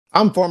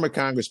I'm former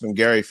Congressman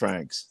Gary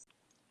Franks.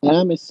 And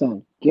I'm his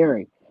son,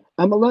 Gary,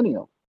 a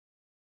millennial.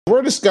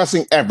 We're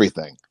discussing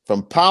everything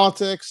from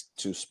politics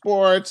to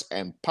sports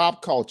and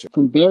pop culture.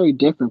 From very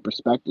different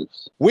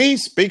perspectives. We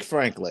speak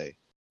frankly.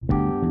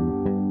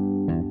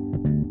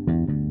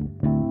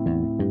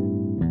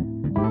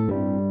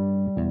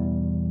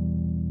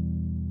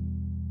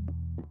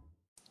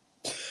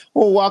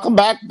 Well, welcome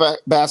back,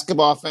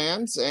 basketball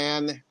fans.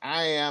 And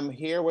I am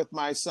here with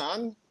my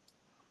son,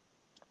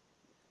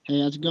 Hey,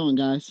 how's it going,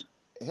 guys?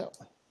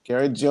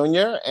 Gary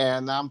Jr.,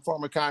 and I'm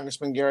former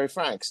Congressman Gary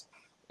Franks.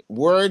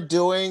 We're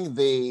doing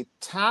the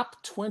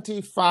top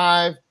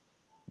 25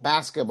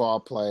 basketball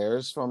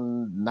players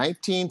from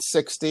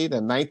 1960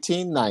 to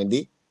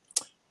 1990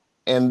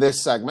 in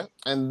this segment.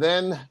 And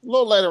then a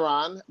little later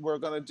on, we're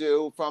going to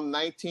do from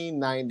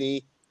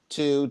 1990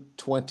 to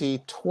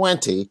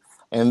 2020.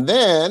 And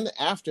then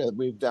after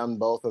we've done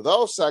both of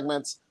those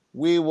segments,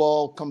 we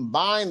will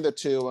combine the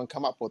two and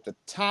come up with the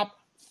top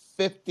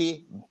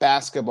 50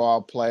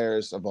 basketball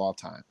players of all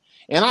time.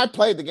 And I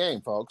played the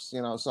game, folks.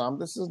 So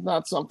this is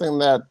not something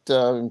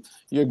that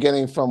you're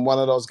getting from one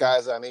of those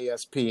guys on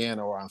ESPN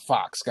or on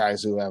Fox,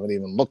 guys who haven't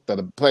even looked at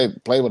played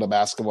with a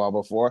basketball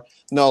before.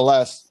 No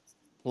less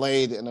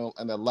played in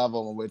a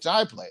level in which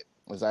I played.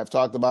 As I've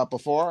talked about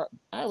before,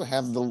 I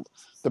have the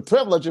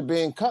privilege of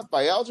being cut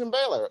by Elgin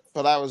Baylor,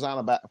 but I was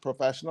on a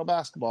professional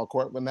basketball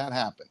court when that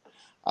happened.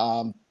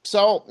 I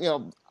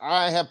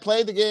have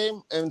played the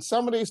game, and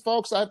some of these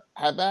folks I've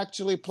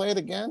actually played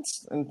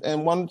against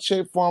in one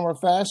shape, form, or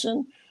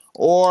fashion,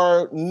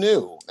 or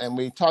knew. And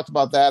we talked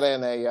about that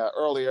in a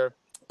earlier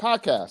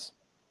podcast.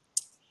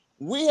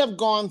 We have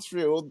gone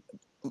through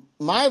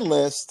my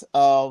list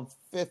of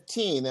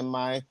 15 and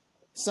my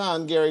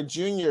son, Gary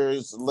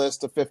Jr.'s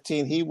list of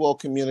 15. He will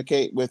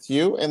communicate with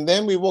you, and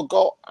then we will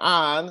go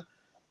on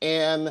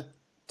and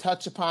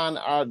touch upon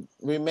our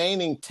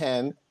remaining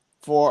 10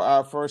 for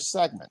our first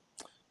segment.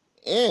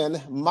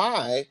 In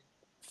my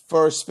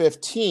first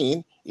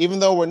 15, even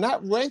though we're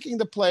not ranking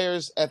the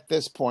players at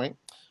this point,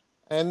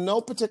 in no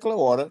particular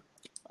order,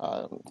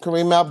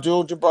 Kareem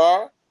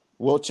Abdul-Jabbar,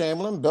 Wilt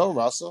Chamberlain, Bill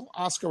Russell,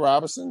 Oscar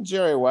Robertson,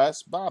 Jerry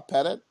West, Bob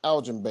Pettit,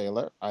 Elgin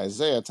Baylor,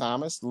 Isaiah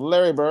Thomas,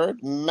 Larry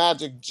Bird,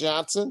 Magic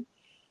Johnson,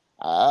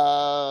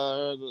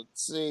 Alvin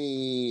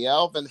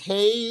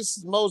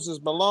Hayes, Moses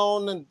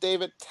Malone, and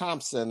David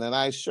Thompson. And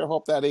I sure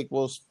hope that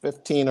equals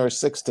 15 or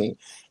 16.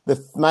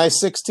 My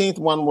 16th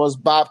one was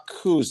Bob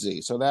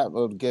Cousy, so that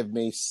would give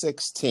me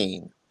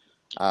 16.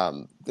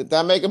 Did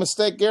that make a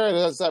mistake, Gary?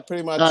 Is that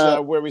pretty much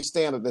where we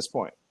stand at this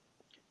point?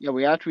 Yeah,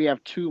 we actually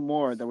have two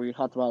more that we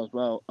talked about as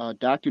well.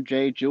 Dr.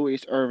 J,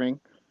 Julius Irving.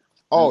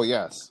 Oh,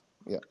 yes.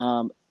 Yeah.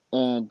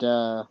 And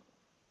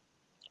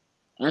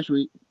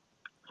actually,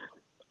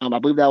 I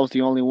believe that was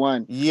the only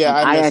one. Yeah,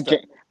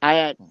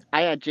 I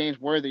had James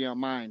Worthy on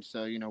mine,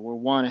 so we're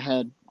one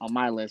ahead on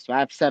my list. So I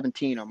have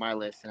 17 on my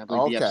list, and I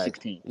believe you have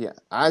 16. Yeah,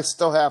 I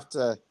still have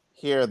to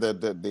hear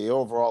the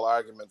overall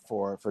argument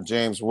for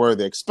James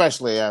Worthy,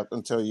 especially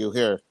until you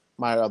hear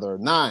my other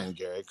 9,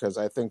 Gary, because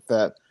I think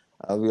that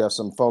we have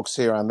some folks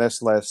here on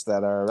this list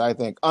that are, I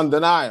think,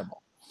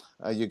 undeniable.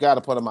 You got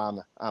to put them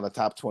on a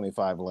top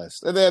 25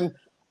 list. And then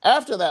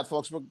after that,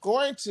 folks, we're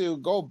going to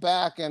go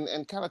back and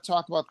kind of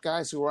talk about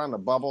guys who were on the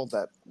bubble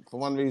that, for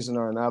one reason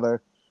or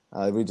another,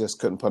 we just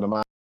couldn't put them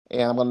on.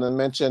 And I'm going to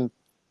mention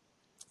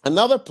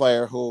another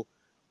player who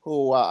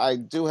I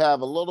do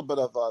have a little bit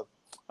of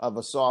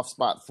a soft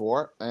spot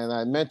for, and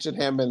I mentioned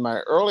him in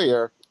our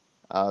earlier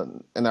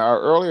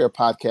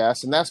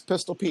podcast, and that's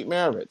Pistol Pete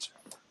Maravich.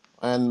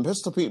 And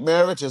Pistol Pete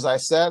Maravich, as I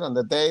said, on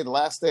the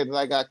last day that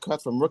I got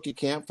cut from rookie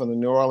camp from the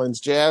New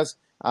Orleans Jazz,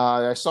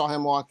 I saw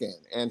him walk in,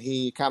 and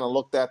he kind of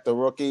looked at the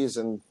rookies,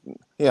 and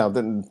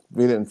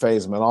didn't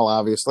faze him at all,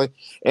 obviously.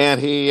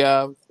 And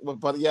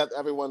but yet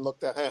everyone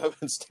looked at him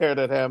and stared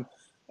at him,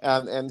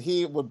 and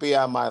he would be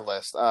on my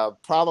list.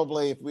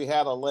 Probably if we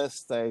had a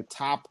list, a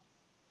top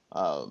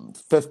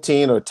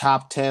 15 or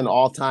top 10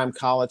 all-time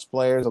college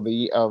players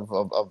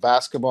of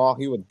basketball,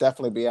 he would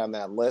definitely be on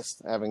that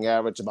list, having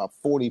averaged about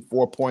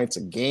 44 points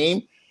a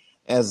game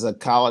as a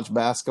college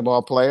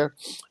basketball player.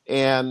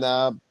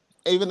 And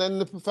even in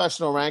the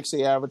professional ranks,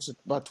 he averaged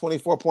about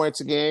 24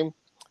 points a game,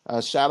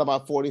 shot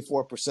about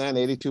 44%,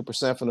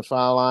 82% from the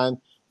foul line,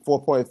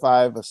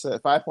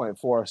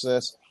 5.4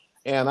 assists.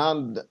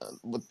 And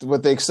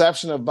with the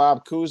exception of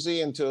Bob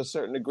Cousy, and to a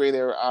certain degree,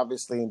 they were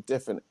obviously in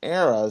different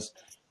eras,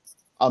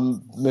 a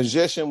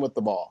magician with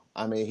the ball.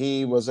 I mean,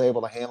 he was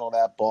able to handle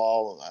that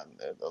ball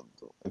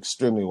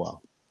extremely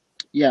well.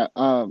 Yeah,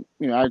 I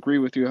agree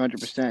with you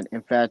 100%.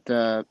 In fact,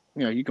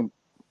 you can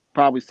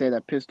probably say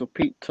that Pistol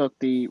Pete took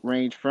the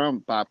range from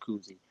Bob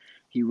Cousy.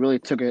 He really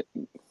took it,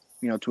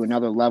 to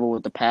another level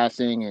with the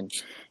passing and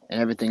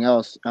everything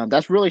else.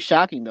 That's really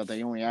shocking, though, that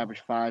he only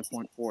averaged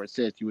 5.4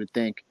 assists. You would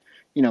think,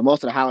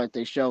 most of the highlights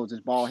they show is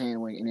his ball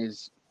handling and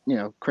his,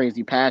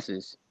 crazy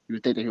passes. You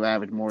would think that he would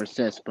average more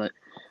assists, but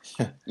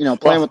Playing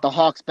Well, with the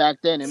Hawks back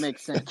then, it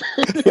makes sense.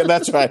 yeah,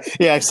 that's right.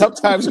 Yeah,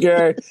 sometimes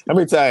Gary, let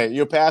me tell you,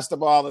 you pass the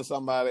ball to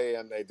somebody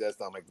and they just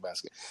don't make the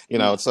basket.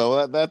 Yeah,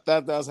 So that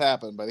does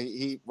happen. But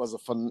he was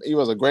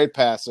a great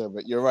passer.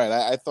 But you're right.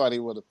 I thought he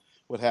would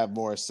have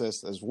more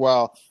assists as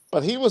well.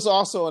 But he was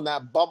also in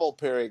that bubble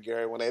period,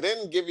 Gary, when they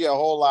didn't give you a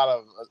whole lot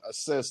of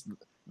assists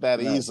that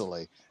right.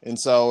 easily, and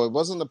so it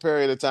wasn't a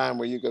period of time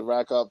where you could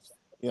rack up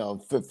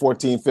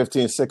 14,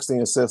 15,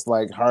 16 assists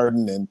like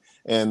Harden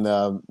and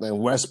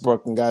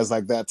Westbrook and guys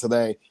like that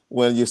today.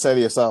 When you say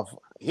to yourself,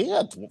 he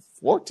had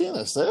 14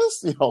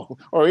 assists,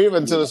 or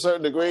even to Yeah, a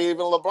certain degree,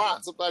 even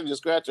LeBron. Sometimes you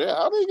scratch your head.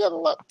 How did he get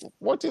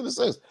 14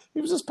 assists?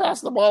 He was just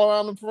passing the ball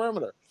around the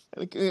perimeter.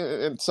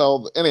 And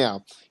so,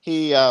 anyhow,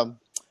 he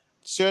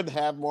should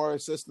have more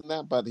assists than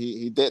that, but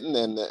he didn't.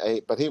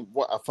 But he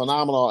a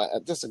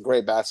phenomenal, just a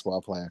great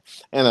basketball player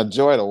and a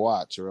joy to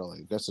watch.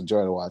 Really, just a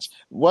joy to watch.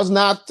 Was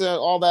not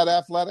all that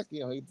athletic.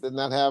 He did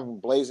not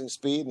have blazing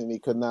speed, and he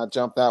could not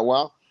jump that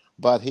well.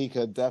 But he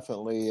could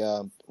definitely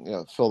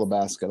fill the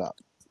basket up.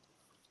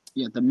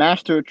 yeah. The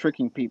master of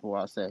tricking people,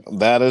 I'll say.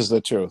 That is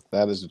the truth.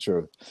 That is the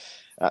truth.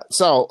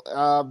 So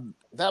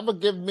that would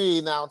give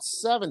me now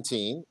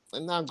 17.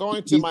 And now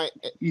going to He's my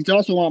he's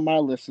also on my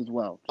list as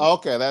well.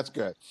 okay, that's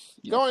good.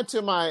 Yeah. Going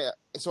to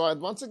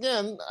once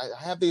again, I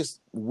have these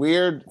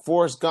weird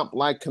Forrest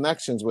Gump-like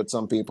connections with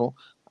some people.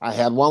 I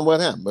had one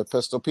with him, with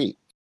Pistol Pete.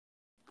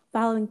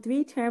 Following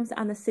 3 terms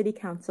on the City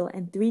Council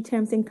and 3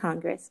 terms in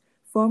Congress,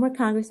 former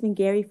Congressman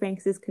Gary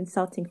Franks'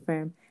 consulting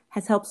firm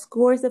has helped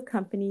scores of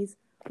companies,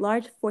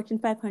 large Fortune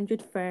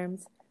 500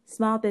 firms,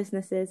 small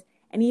businesses,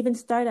 and even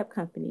startup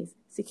companies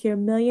secure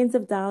millions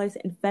of dollars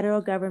in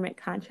federal government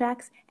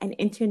contracts and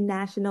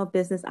international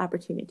business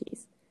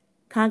opportunities.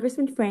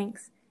 Congressman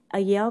Franks, a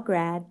Yale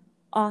grad,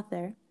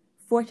 author,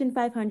 Fortune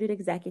 500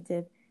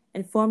 executive,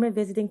 and former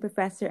visiting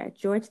professor at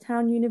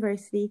Georgetown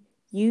University,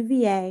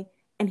 UVA,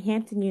 and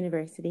Hampton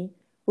University,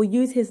 will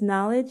use his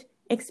knowledge,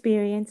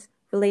 experience,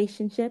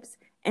 relationships,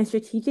 and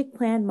strategic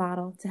plan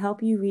model to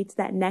help you reach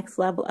that next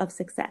level of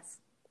success.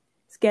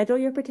 Schedule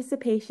your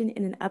participation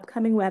in an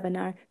upcoming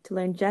webinar to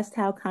learn just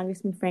how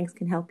Congressman Franks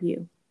can help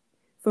you.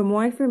 For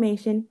more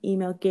information,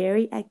 email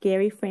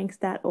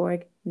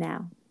gary@garyfranks.org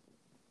now.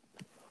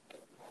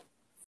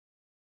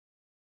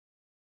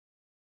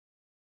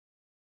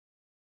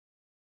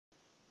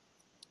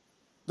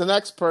 The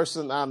next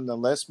person on the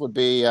list would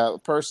be a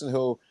person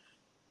who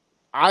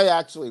I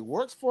actually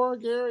worked for,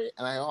 Gary,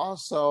 and I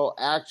also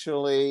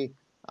actually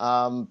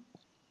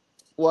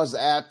was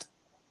at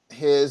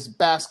his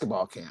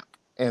basketball camp,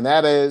 and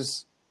that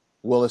is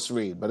Willis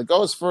Reed. But it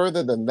goes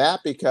further than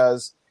that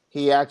because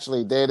he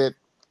actually dated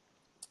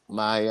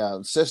my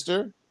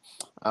sister,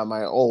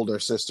 my older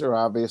sister,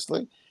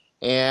 obviously,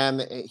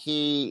 and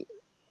he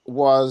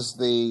was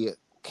the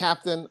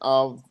captain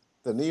of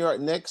the New York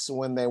Knicks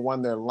when they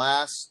won their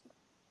last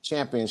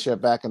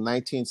championship back in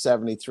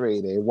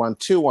 1973. They won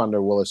 2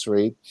 under Willis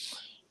Reed.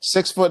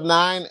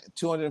 6'9",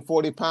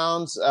 240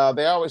 pounds.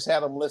 They always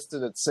had him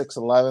listed at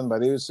 6'11",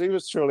 but he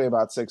was truly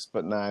about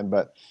 6'9".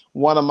 But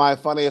one of my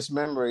funniest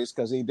memories,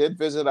 because he did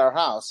visit our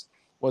house,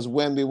 was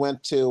when we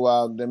went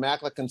to the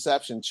Immaculate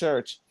Conception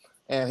Church,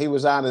 and he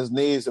was on his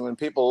knees, and when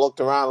people looked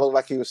around, it looked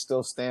like he was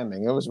still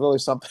standing. It was really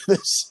something to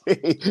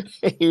see.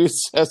 He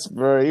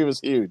was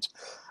huge.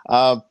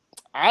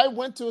 I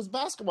went to his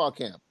basketball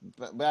camp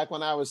back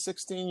when I was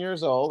 16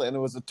 years old, and it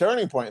was a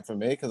turning point for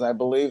me because I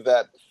believe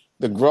that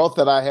the growth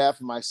that I had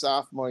from my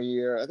sophomore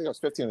year, I think I was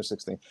 15 or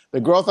 16,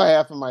 the growth I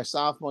had from my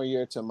sophomore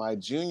year to my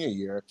junior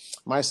year,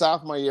 my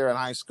sophomore year in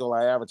high school,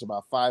 I averaged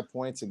about 5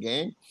 points a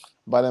game.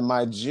 But in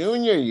my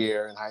junior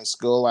year in high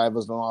school, I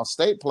was an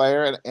all-state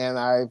player, and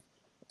I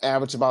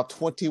averaged about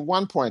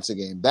 21 points a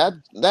game.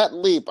 That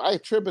leap, I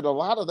attribute a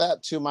lot of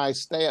that to my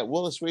stay at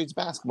Willis Reed's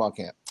basketball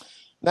camp.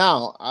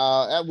 Now,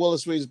 at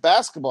Willis Reed's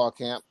basketball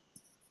camp,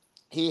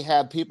 he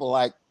had people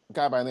like a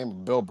guy by the name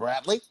of Bill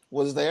Bradley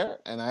was there,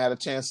 and I had a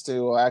chance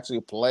to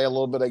actually play a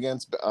little bit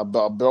against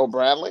Bill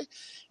Bradley.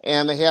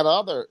 And they had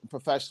other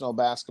professional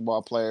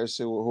basketball players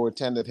who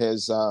attended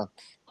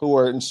who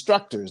were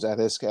instructors at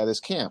his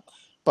camp.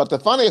 But the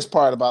funniest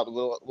part about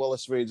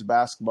Willis Reed's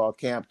basketball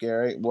camp,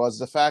 Gary, was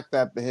the fact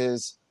that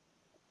his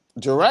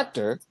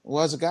director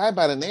was a guy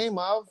by the name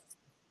of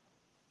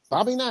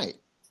Bobby Knight.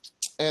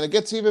 And it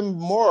gets even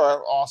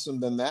more awesome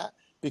than that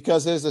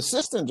because his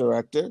assistant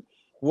director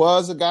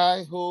was a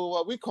guy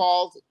who we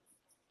called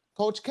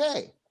Coach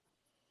K.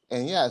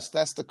 And yes,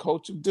 that's the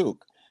coach of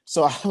Duke.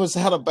 So I was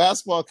at a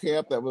basketball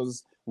camp that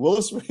was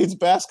Willis Reed's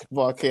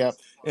basketball camp,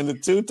 and the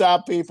 2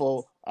 top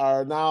people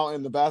are now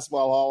in the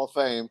Basketball Hall of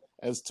Fame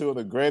as 2 of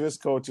the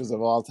greatest coaches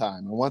of all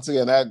time. And once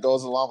again, that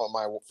goes along with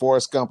my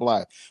Forrest Gump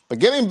life. But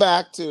getting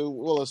back to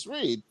Willis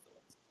Reed,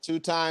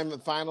 2-time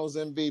Finals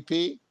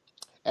MVP,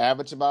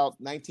 averaged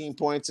about 19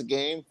 points a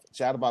game,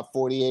 shot about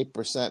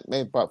 48%,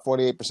 maybe about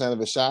 48% of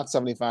his shots,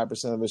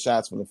 75% of his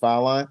shots from the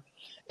foul line,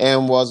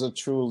 and was a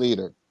true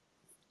leader.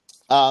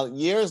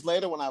 Years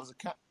later, when I was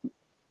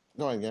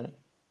go ahead, Gary.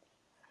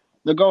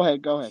 No, go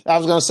ahead. Go ahead. I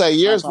was going to say I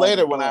years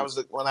later apologize.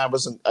 when Go I ahead.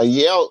 was a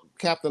Yale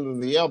captain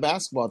of the Yale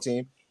basketball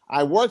team,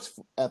 I worked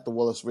at the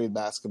Willis Reed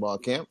basketball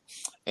camp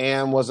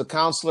and was a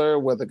counselor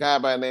with a guy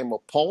by the name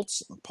of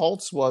Poltz.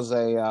 Poltz was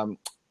a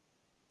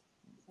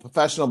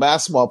professional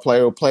basketball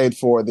player who played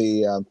for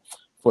the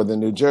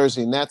New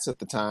Jersey Nets at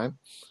the time.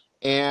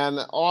 And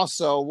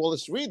also,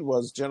 Willis Reed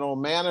was general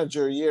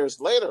manager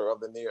years later of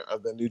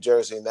the New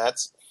Jersey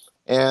Nets,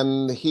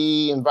 and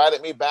he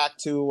invited me back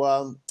to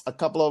a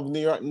couple of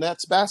New York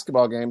Nets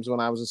basketball games when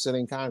I was a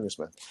sitting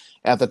congressman.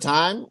 At the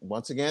time,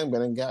 once again,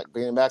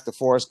 being back to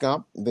Forrest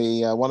Gump,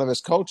 the one of his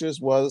coaches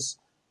was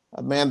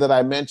a man that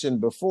I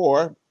mentioned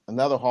before,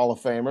 another Hall of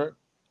Famer,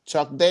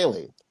 Chuck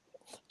Daly.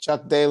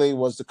 Chuck Daly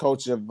was the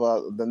coach of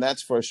the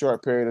Nets for a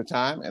short period of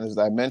time, and as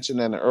I mentioned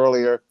in an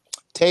earlier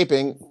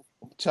taping,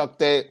 Chuck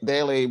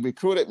Daly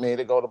recruited me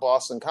to go to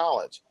Boston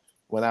College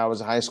when I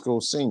was a high school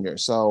senior.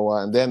 So,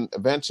 and then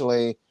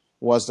eventually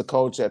was the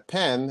coach at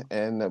Penn.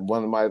 And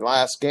one of my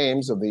last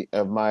games of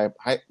my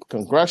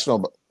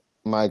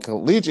my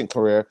collegiate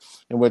career,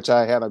 in which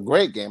I had a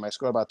great game. I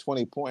scored about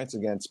 20 points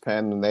against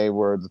Penn, and they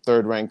were the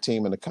third-ranked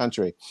team in the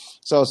country.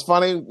 So it's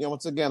funny,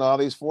 once again, all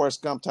these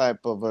Forrest Gump type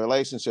of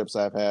relationships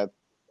I've had.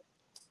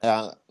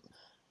 Uh,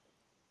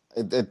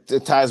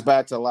 it ties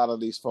back to a lot of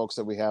these folks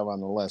that we have on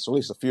the list, at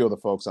least a few of the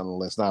folks on the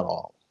list, not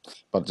all,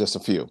 but just a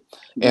few.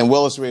 And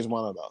Willis Reed is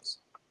one of those.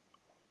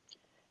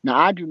 Now,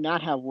 I do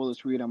not have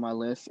Willis Reed on my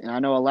list, and I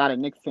know a lot of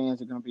Knicks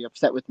fans are going to be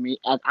upset with me,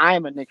 as I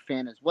am a Knicks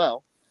fan as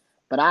well.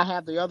 But I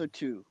have the other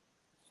two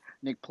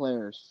Knicks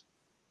players,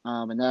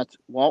 and that's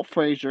Walt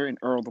Frazier and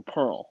Earl the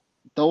Pearl.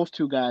 Those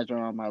two guys are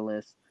on my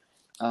list.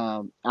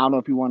 I don't know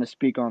if you want to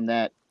speak on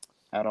that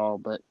at all,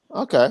 but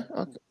Okay.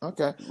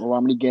 well,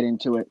 I'm going to get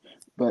into it.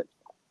 But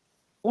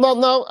Well,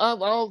 no,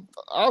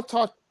 I'll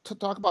talk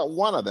about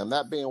one of them,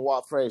 that being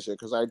Walt Frazier,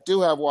 because I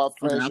do have Walt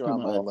okay, I'll Frazier talk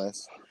on about my that.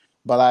 list,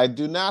 but I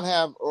do not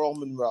have Earl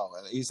Monroe,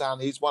 and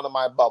he's one of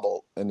my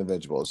bubble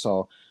individuals.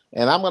 So,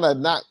 and I'm gonna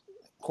not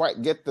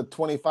quite get the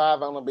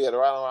 25. I'm gonna be at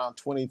around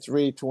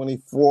 23,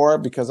 24,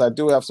 because I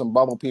do have some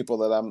bubble people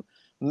that I'm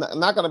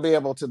not going to be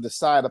able to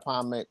decide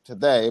upon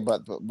today,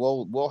 but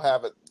we'll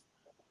have it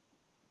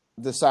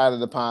decided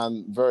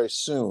upon very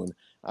soon.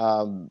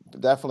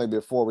 Definitely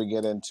before we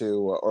get into,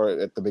 or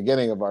at the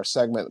beginning of our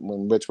segment,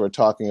 in which we're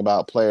talking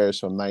about players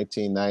from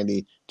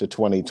 1990 to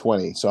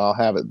 2020. So I'll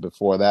have it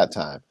before that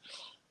time.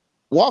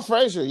 Walt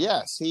Frazier,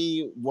 yes,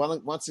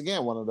 once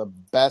again one of the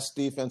best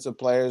defensive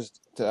players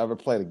to ever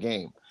play the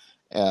game,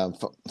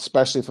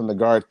 especially from the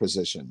guard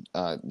position.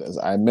 As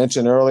I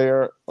mentioned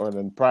earlier, or in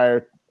the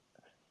prior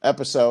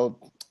episode,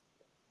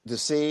 to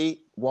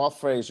see Walt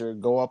Frazier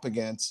go up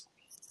against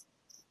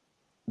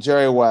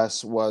Jerry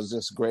West was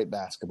just great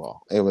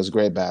basketball. It was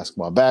great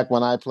basketball. Back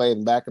when I played,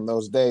 and back in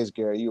those days,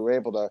 Gary, you were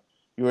able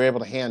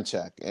to hand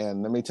check.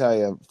 And let me tell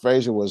you,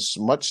 Frazier was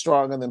much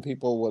stronger than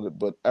people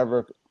would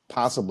ever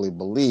possibly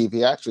believe.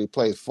 He actually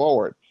played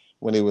forward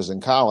when he was in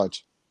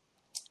college,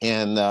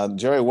 and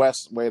Jerry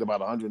West weighed about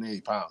 180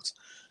 pounds,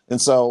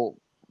 and so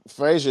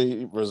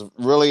Frazier was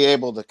really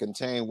able to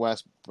contain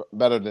West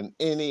better than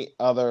any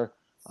other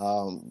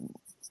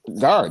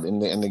guard in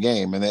the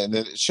game, and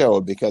it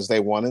showed, because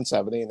they won in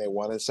 70 and they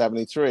won in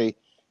 73,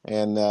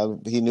 and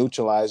he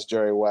neutralized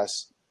Jerry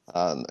West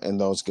in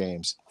those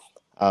games.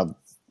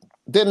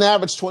 Didn't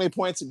average 20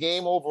 points a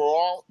game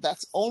overall.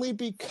 That's only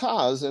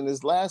because in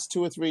his last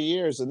 2 or 3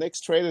 years, the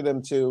Knicks traded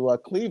him to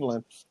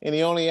Cleveland, and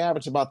he only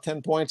averaged about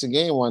 10 points a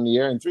game one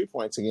year and 3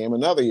 points a game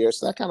another year.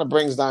 So that kind of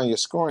brings down your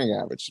scoring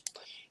average.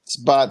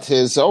 But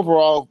his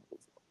overall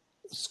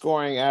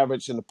scoring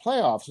average in the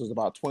playoffs was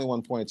about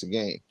 21 points a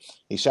game.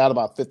 He shot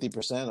about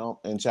 50%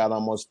 and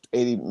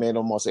made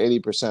almost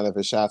 80% of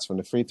his shots from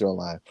the free throw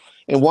line.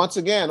 And once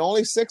again,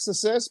 only 6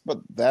 assists, but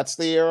that's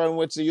the era in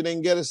which you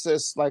didn't get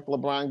assists like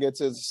LeBron gets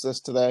his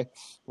assists today,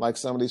 like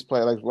some of these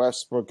players, like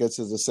Westbrook gets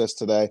his assists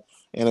today.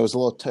 And it was a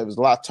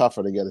lot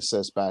tougher to get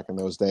assists back in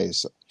those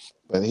days.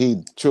 But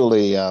he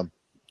truly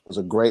was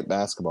a great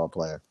basketball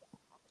player.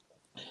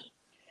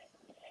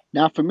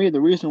 Now, for me, the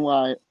reason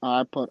why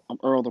I put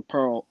Earl the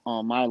Pearl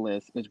on my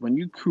list is when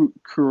you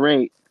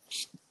create,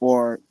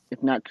 or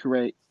if not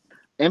create,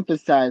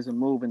 emphasize a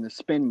move in the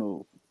spin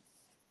move,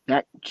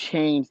 that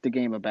changed the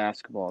game of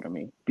basketball to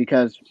me,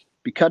 because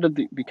of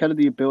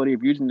the ability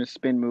of using the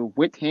spin move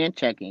with hand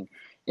checking,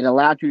 it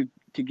allowed you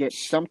to get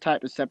some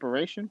type of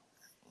separation.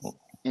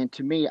 And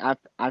to me,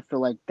 I feel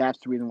like that's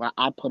the reason why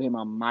I put him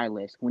on my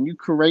list. When you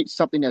create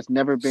something that's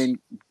never been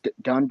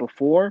done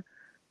before,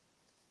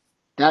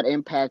 that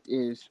impact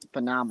is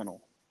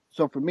phenomenal.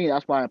 So for me,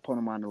 that's why I put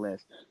him on the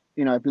list.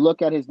 If you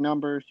look at his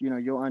numbers,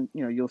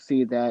 you'll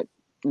see that,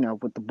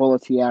 with the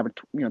Bullets, he averaged,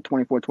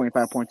 24,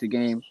 25 points a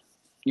game,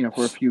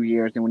 for a few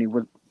years. And when he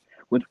was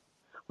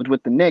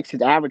with the Knicks,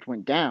 his average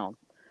went down,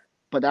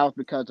 but that was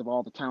because of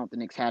all the talent the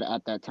Knicks had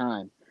at that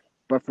time.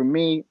 But for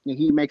me,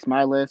 he makes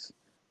my list.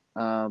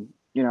 I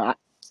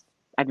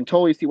can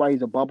totally see why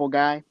he's a bubble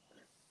guy,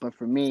 but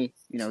for me,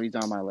 he's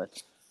on my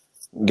list.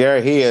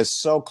 Gary, he is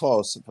so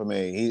close for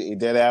me. He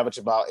did average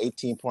about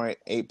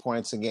 18.8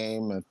 points a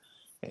game, and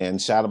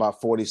and shot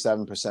about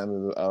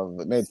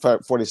 47% made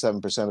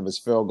 47% of his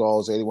field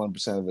goals,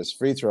 81% of his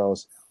free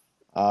throws.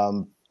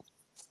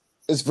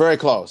 It's very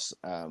close.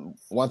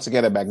 Once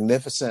again, a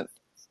magnificent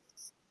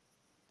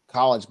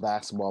college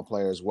basketball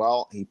player as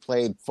well. He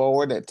played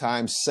forward, at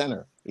times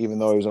center, even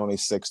though he was only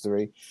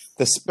 6'3".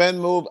 The spin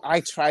move,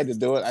 I tried to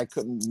do it. I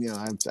couldn't,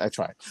 I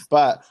tried.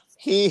 But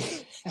he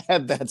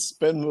had that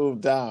spin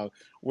move down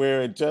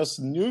where it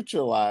just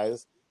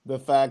neutralized the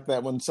fact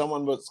that when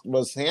someone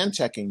was hand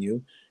checking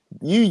you,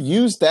 you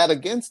used that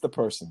against the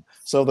person.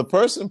 So the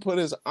person put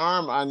his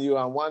arm on you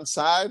on one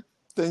side,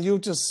 then you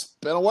just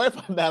spin away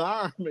from that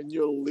arm and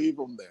you'll leave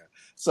them there.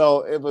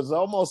 So it was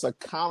almost a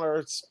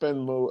counter spin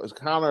move, a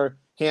counter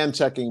hand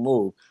checking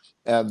move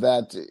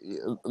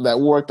that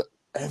worked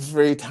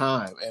every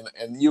time.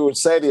 And you would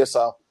say to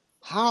yourself,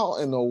 how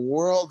in the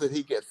world did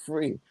he get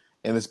free?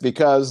 And it's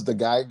because the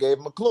guy gave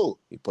him a clue.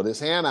 He put his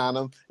hand on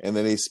him and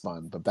then he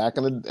spun. But back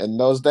in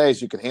those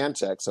days, you could hand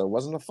check, so it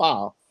wasn't a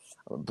foul.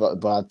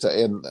 But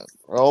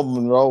Earl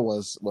Monroe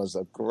was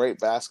a great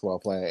basketball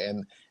player.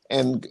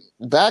 And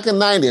back in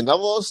 90,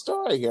 another little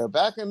story here.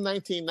 Back in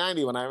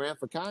 1990, when I ran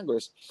for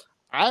Congress,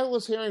 I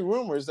was hearing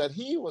rumors that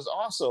he was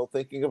also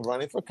thinking of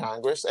running for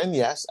Congress, and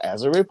yes,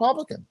 as a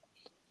Republican.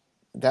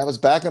 That was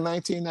back in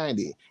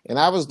 1990, and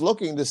I was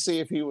looking to see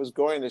if he was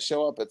going to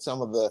show up at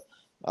some of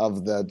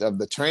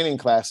the training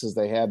classes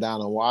they had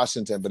down in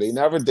Washington, but he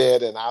never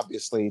did, and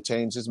obviously he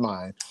changed his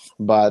mind.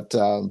 But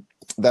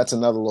that's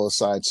another little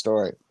side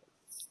story.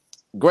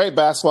 Great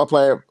basketball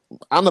player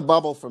on the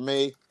bubble for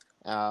me,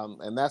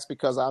 and that's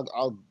because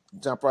I'll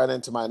jump right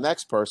into my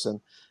next person,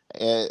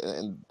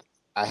 and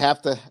I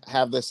have to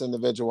have this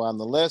individual on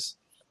the list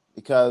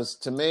because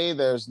to me,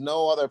 there's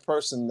no other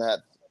person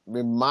that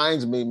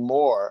reminds me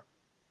more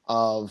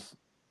of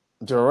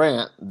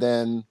Durant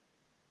than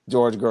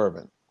George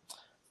Gervin.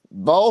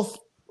 Both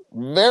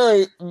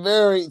very,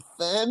 very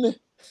thin.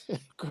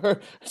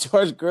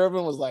 George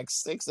Gervin was like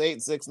 6'8",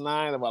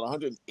 6'9", about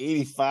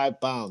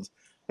 185 pounds.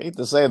 I hate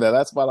to say that.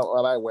 That's about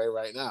what I weigh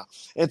right now.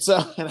 And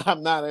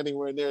I'm not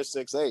anywhere near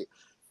 6'8".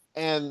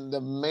 And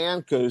the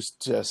man could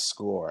just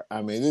score.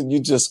 I mean,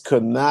 you just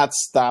could not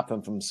stop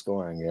him from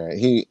scoring.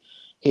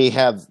 He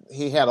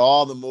had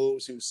all the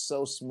moves. He was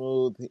so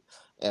smooth.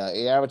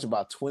 He averaged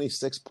about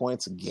 26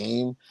 points a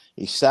game.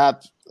 He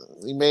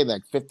made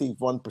like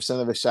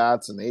 51% of his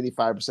shots and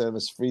 85% of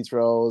his free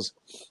throws.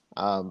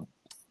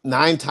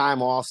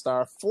 9-time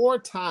All-Star. 4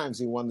 times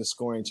he won the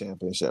scoring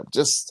championship.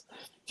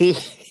 He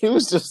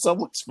was just so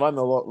much fun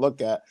to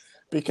look at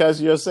because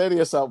you'll say to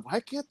yourself, why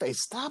can't they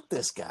stop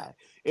this guy?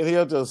 And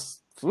he'll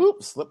just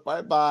slip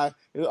right by.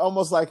 It's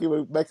almost like he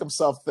would make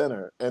himself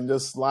thinner and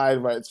just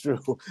slide right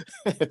through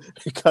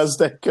because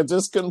they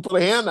couldn't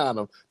put a hand on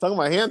him. Talking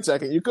about hand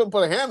checking, you couldn't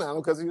put a hand on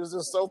him because he was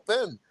just so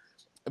thin.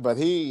 But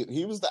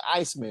he was the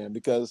Iceman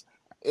because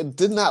it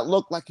did not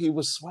look like he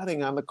was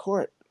sweating on the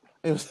court.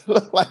 It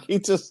looked like he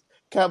just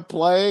kept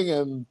playing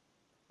and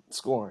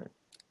scoring.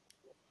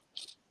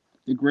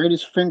 The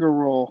greatest finger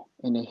roll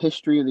in the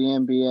history of the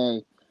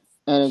NBA,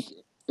 and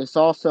it's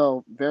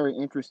also very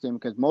interesting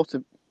because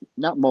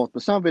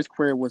some of his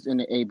career was in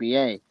the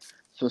ABA.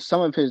 So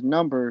some of his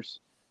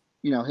numbers,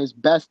 his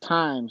best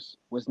times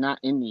was not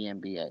in the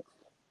NBA.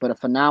 But a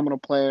phenomenal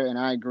player, and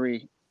I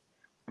agree.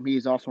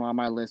 He's also on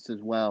my list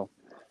as well.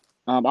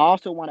 I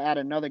also want to add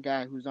another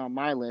guy who's on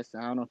my list.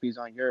 I don't know if he's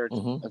on yours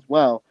as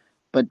well,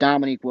 but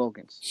Dominique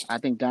Wilkins. I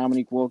think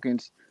Dominique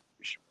Wilkins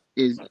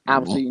is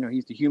obviously,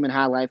 he's the human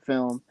highlight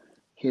film.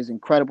 His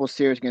incredible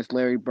series against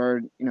Larry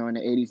Bird, in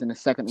the 80s in the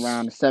second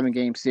round, the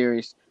 7-game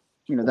series,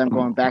 them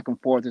going back and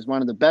forth is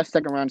one of the best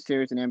second-round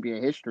series in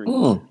NBA history.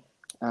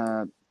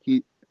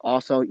 He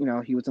also,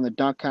 he was in the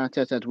dunk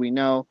contest, as we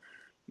know,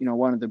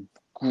 one of the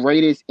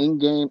greatest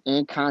in-game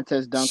and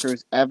contest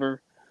dunkers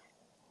ever.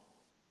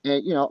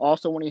 And,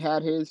 also when he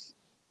had his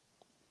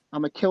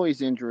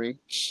Achilles injury,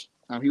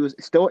 he was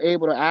still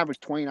able to average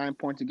 29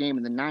 points a game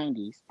in the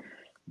 90s.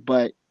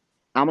 But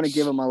I'm going to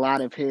give him a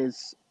lot of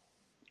his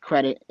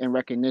credit and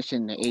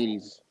recognition in the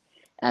 80s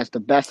as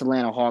the best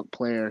Atlanta Hawk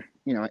player,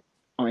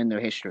 in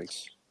their history.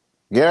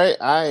 Gary,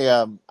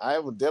 I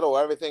would ditto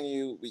everything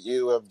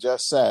you have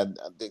just said.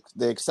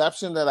 The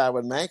exception that I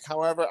would make,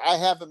 however, I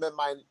have him in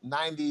my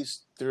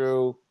 90s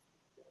through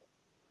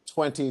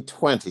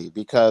 2020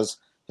 because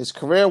his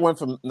career went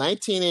from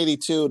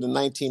 1982 to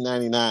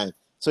 1999.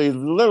 So he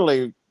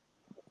literally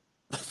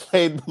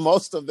played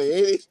most of the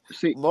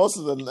 80s, most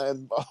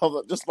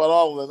of just about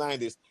all of the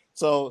 90s.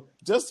 So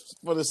just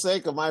for the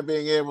sake of my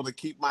being able to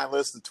keep my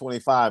list at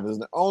 25 is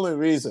the only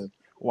reason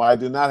why I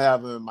do not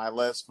have him in my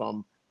list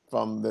from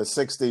the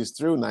 60s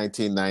through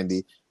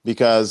 1990,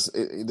 because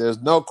there's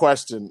no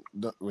question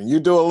when you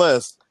do a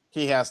list,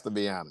 he has to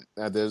be on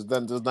it.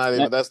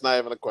 That's not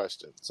even a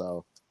question.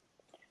 So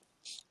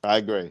I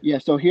agree. Yeah.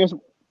 So here's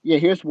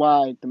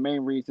why the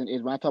main reason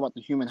is when I talk about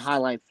the human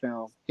highlight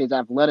film, his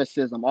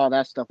athleticism, all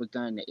that stuff was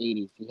done in the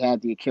 80s. He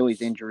had the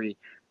Achilles injury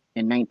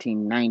in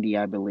 1990,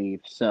 I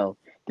believe. So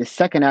the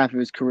second half of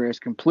his career is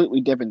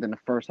completely different than the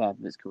first half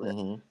of his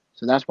career.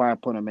 So that's why I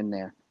put him in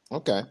there.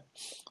 Okay.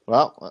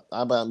 Well,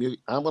 I'm going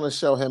to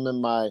show him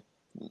in my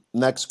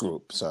next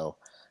group. So,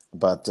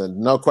 but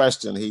no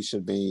question, he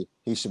should be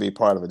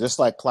part of it. Just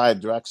like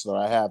Clyde Drexler,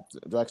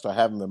 I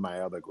have him in my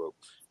other group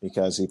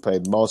because he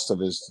played most of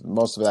his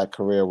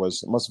career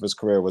was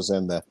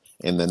in the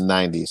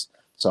 90s.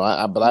 So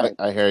Right.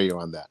 I hear you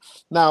on that.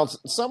 Now,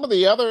 some of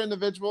the other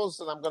individuals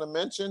that I'm going to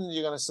mention,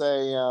 you're going to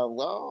say,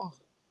 well,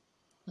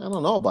 I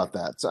don't know about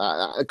that.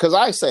 Because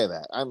I say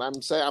that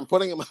I'm saying I'm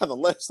putting them on the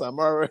list. I'm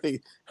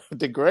already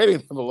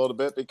degrading them a little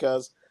bit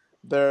because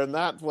they're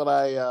not what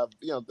I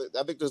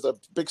think there's a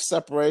big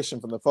separation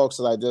from the folks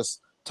that I just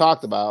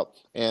talked about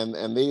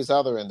and these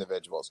other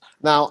individuals.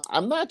 Now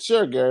I'm not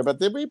sure, Gary, but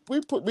did we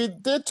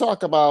did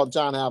talk about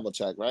John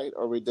Havlicek, right?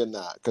 Or we did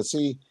not? Because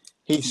he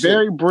should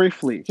Very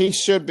briefly, he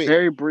should be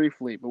very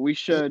briefly, but we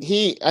should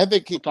I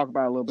think talk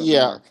about it a little bit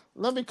yeah. later.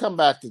 Let me come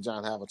back to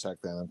John Havlicek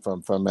then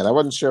for a minute. I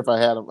wasn't sure if I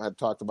had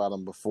talked about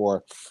him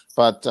before,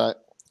 but the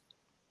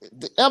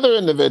other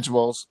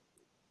individuals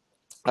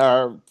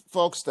are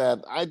folks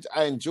that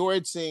I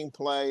enjoyed seeing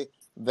play.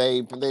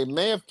 They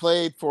may have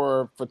played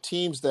for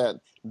teams that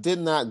did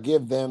not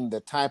give them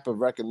the type of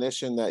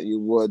recognition that you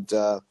would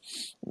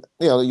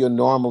you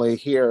normally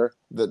hear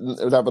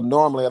that would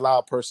normally allow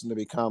a person to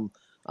become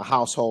a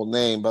household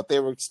name, but they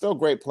were still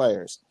great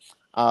players.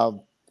 Uh,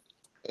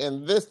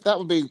 and that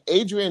would be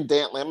Adrian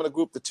Dantley. I'm going to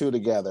group the two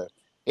together.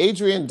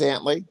 Adrian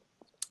Dantley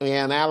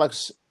and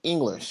Alex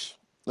English.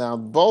 Now,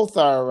 both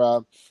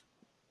are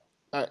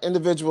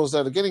individuals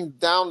that are getting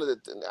down to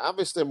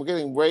obviously, we're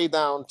getting way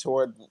down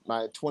toward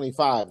my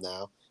 25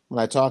 now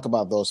when I talk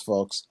about those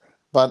folks.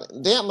 But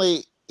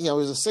Dantley, he's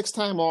a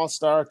 6-time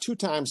All-Star,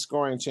 2-time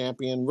scoring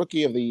champion,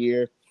 Rookie of the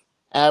Year.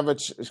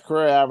 His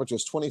career average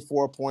was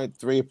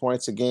 24.3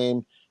 points a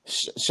game.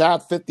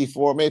 Shot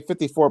 54, made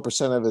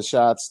 54% of his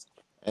shots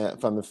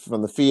from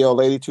the field,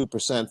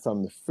 82%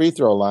 from the free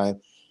throw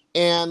line,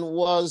 and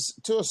was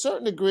to a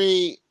certain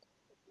degree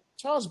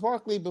Charles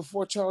Barkley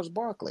before Charles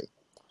Barkley,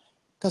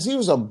 because he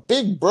was a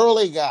big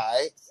burly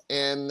guy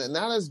and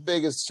not as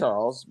big as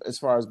Charles as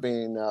far as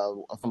being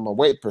from a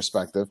weight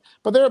perspective,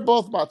 but they were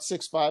both about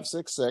 6'5",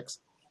 6'6".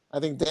 I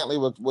think Dantley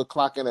would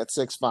clock in at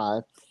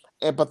 6'5",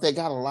 but they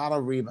got a lot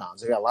of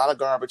rebounds. They got a lot of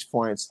garbage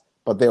points,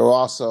 but they were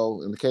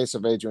also, in the case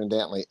of Adrian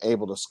Dantley,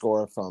 able to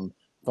score from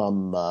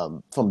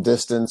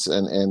distance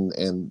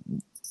and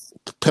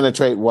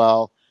penetrate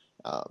well.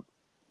 Uh,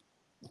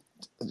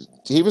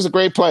 he was a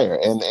great player,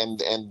 and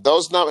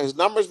his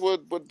numbers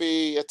would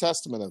be a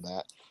testament of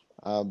that.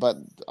 But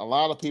a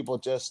lot of people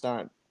just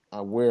aren't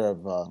aware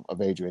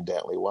of Adrian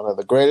Dantley, one of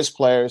the greatest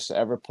players to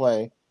ever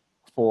play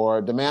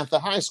for DeMatha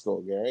High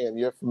School, Gary, and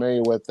you're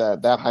familiar with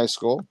that high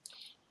school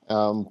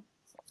um,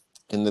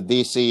 in the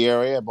D.C.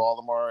 area,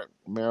 Baltimore,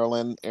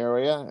 Maryland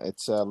area.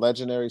 It's a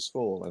legendary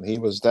school, and he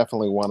was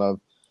definitely one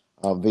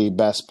of the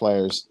best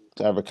players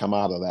to ever come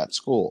out of that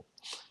school.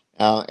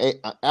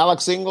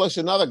 Alex English,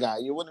 another guy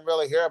you wouldn't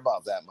really hear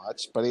about that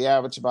much, but he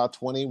averaged about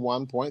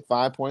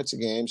 21.5 points a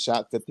game,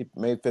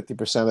 made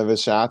 50% of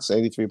his shots,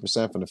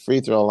 83% from the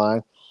free throw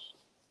line.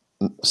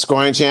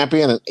 Scoring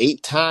champion, an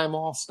 8-time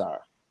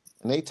All-Star.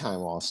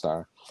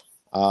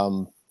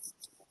 Um,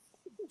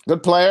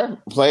 Good player.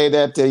 Played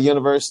at the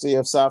University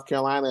of South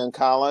Carolina in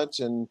college,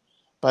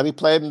 but he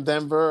played in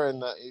Denver,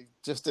 and he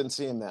just didn't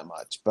see him that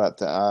much. But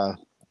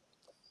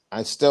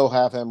I still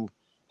have him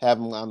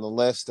on the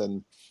list,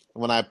 and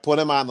when I put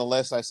him on the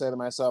list, I say to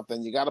myself,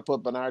 then you got to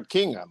put Bernard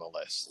King on the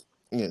list.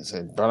 You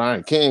say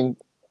Bernard King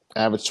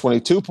averaged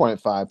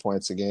 22.5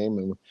 points a game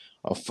and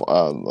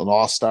an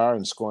All-Star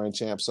and scoring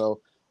champ.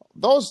 So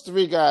those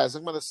three guys,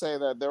 I'm going to say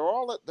that they're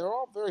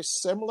all very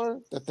similar.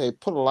 That they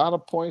put a lot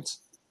of points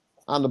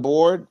on the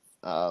board.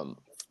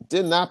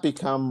 Did not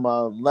become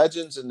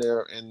legends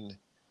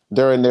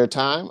during their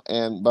time,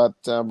 but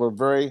were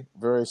very,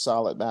 very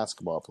solid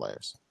basketball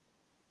players.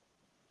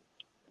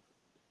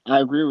 I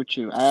agree with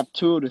you. I have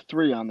two of the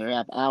three on there. I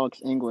have Alex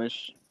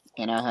English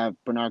and I have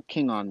Bernard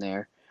King on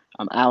there.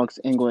 Alex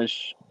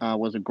English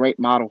was a great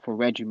model for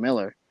Reggie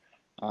Miller.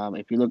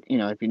 If you look,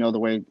 if you know the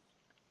way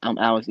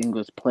Alex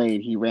English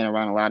played, he ran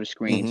around a lot of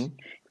screens, Mm-hmm.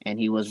 and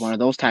he was one of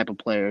those type of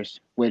players,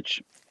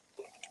 which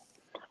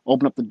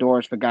opened up the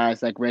doors for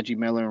guys like Reggie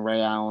Miller and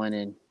Ray Allen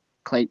and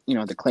Clay,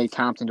 the Clay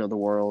Thompson of the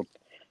world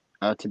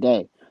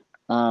today.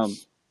 Um,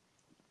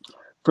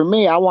 for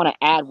me, I want to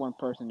add one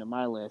person to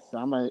my list. So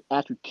I'm gonna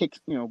actually kick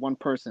one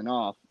person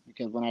off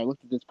because when I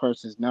looked at this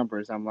person's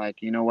numbers, I'm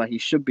like, you know what, he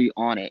should be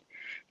on it,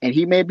 and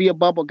he may be a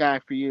bubble guy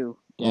for you,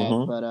 Dad,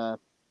 Mm-hmm. but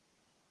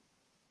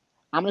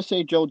I'm gonna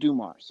say Joe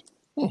Dumars.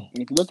 Hmm. And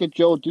if you look at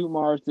Joe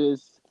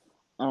Dumars'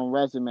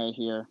 resume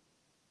here,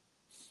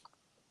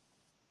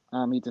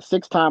 he's a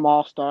 6-time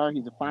All-Star.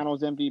 He's a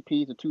Finals MVP.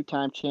 He's a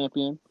 2-time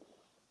champion.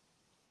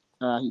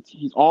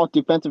 He's all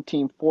defensive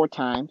team 4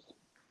 times,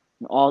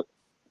 and all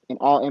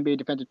NBA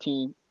defensive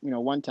team,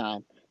 1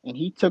 time. And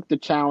he took the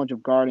challenge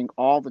of guarding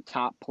all the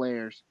top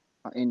players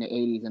in the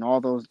 '80s, and all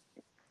those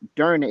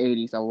during the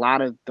 '80s. A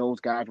lot of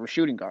those guys were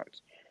shooting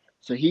guards.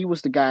 So he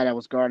was the guy that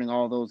was guarding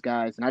all those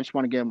guys, and I just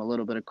want to give him a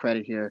little bit of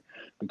credit here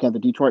because the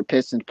Detroit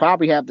Pistons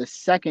probably have the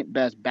second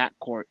best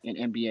backcourt in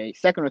NBA,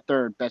 second or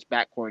third best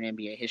backcourt in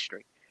NBA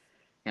history.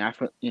 And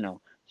so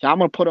I'm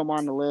gonna put him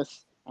on the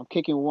list. I'm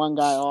kicking one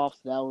guy off,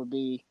 so that would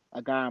be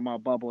a guy on my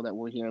bubble that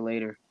we'll hear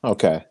later.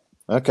 Okay.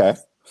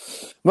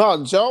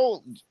 Well,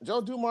 Joe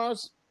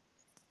Dumars,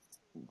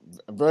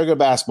 a very good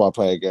basketball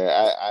player.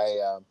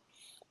 I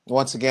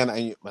once again,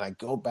 when I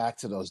go back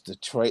to those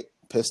Detroit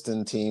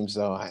Piston teams,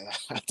 though, I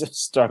just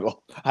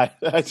struggle.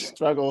 I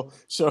struggle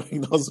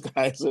showing those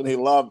guys any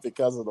love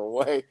because of the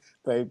way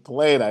they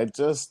played. I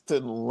just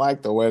didn't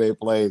like the way they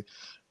played,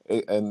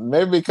 and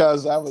maybe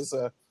because I was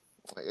a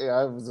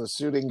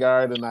shooting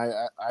guard, and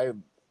I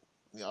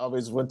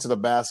always went to the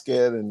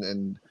basket,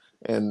 and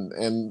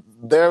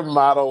their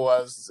motto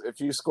was,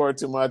 if you score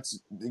too much,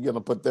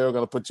 they're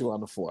gonna put you on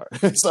the floor.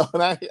 So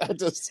I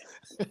just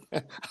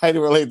I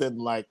really didn't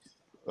like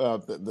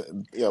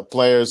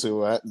players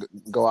who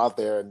go out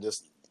there and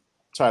just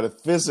try to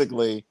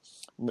physically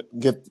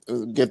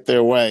get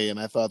their way. And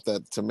I thought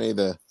that, to me,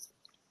 the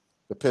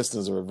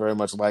Pistons were very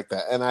much like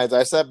that. And as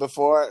I said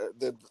before,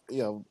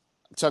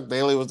 Chuck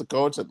Daly was the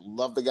coach. I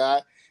loved the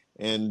guy,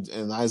 and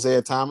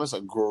Isaiah Thomas, a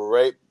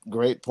great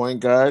point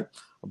guard.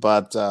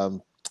 But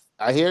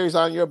I hear he's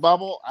on your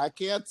bubble. I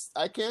can't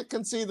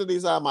concede that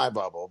he's on my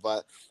bubble,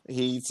 but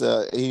he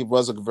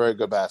was a very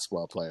good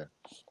basketball player.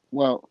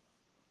 Well,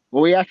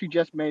 we actually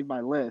just made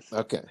my list.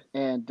 Okay.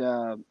 And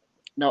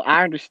no,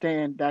 I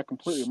understand that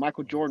completely.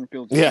 Michael Jordan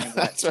feels the same way.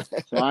 That's right.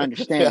 So I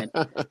understand.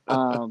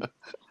 Yeah.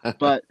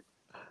 But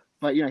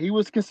he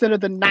was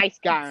considered the nice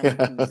guy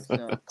on the team.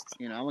 So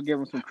I'm gonna give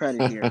him some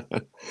credit here.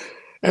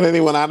 And then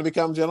he went on to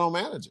become general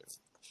manager.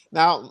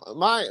 Now,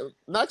 my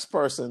next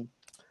person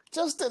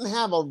just didn't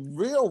have a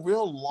real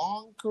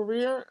long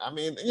career. I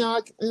mean,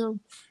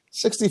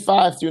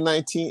 65 through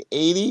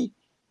 1980.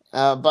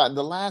 But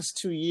the last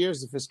 2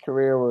 years of his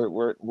career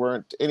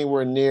weren't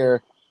anywhere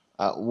near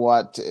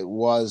what it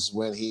was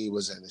when he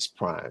was in his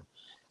prime.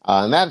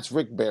 And that's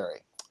Rick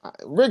Barry.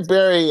 Rick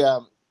Barry,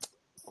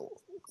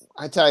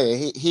 I tell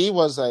you, he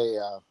was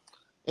a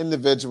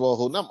individual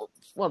who,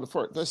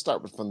 let's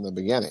start from the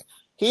beginning.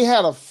 He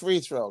had a free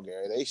throw,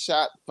 Gary. They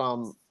shot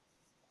from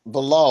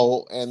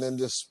below and then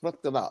just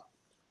flipped it up.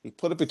 He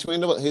put it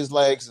between his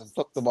legs and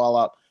flipped the ball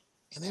up.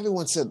 And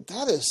everyone said,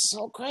 that is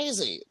so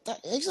crazy.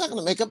 He's not going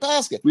to make a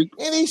basket. And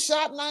he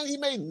he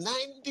made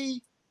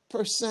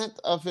 90%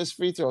 of his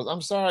free throws.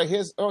 I'm sorry,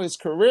 his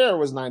career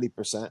was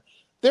 90%.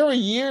 There were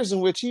years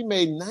in which he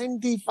made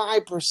 95%,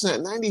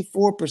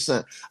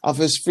 94% of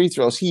his free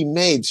throws he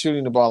made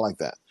shooting the ball like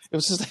that. It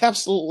was just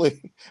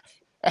absolutely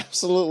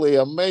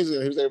amazing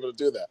that he was able to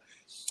do that.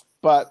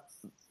 But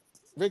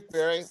Rick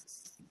Barry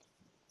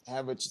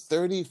averaged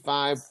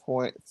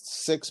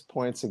 35.6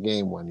 points a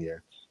game one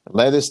year.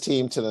 Led his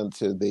team to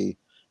the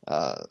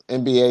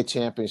NBA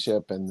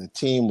championship, and the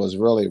team was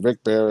really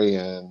Rick Barry,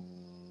 and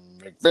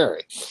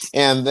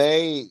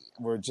they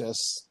were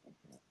just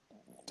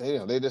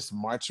they just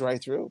marched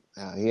right through.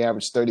 He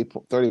averaged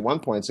 31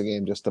 points a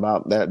game just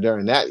about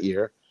during that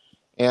year,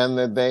 and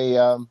they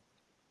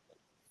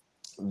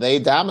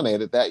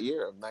dominated that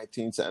year of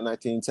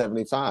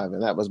 1975,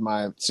 and that was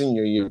my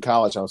senior year of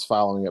college. I was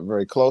following it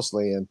very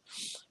closely,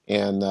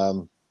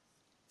 and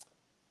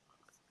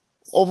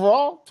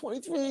overall,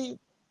 23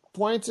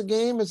 points a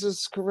game is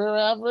his career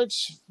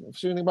average,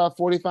 shooting about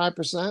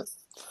 45%.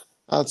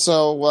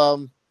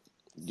 So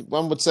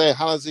one would say,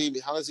 how does he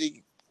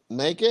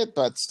make it?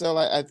 But still,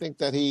 I think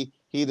that he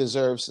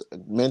deserves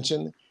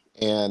mention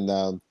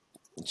and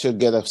should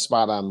get a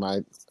spot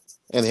and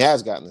he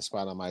has gotten a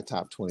spot on my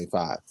top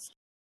 25.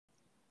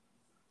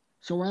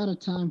 So we're out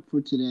of time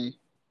for today.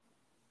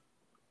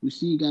 We'll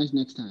see you guys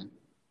next time.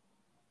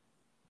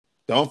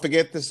 Don't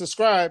forget to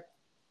subscribe.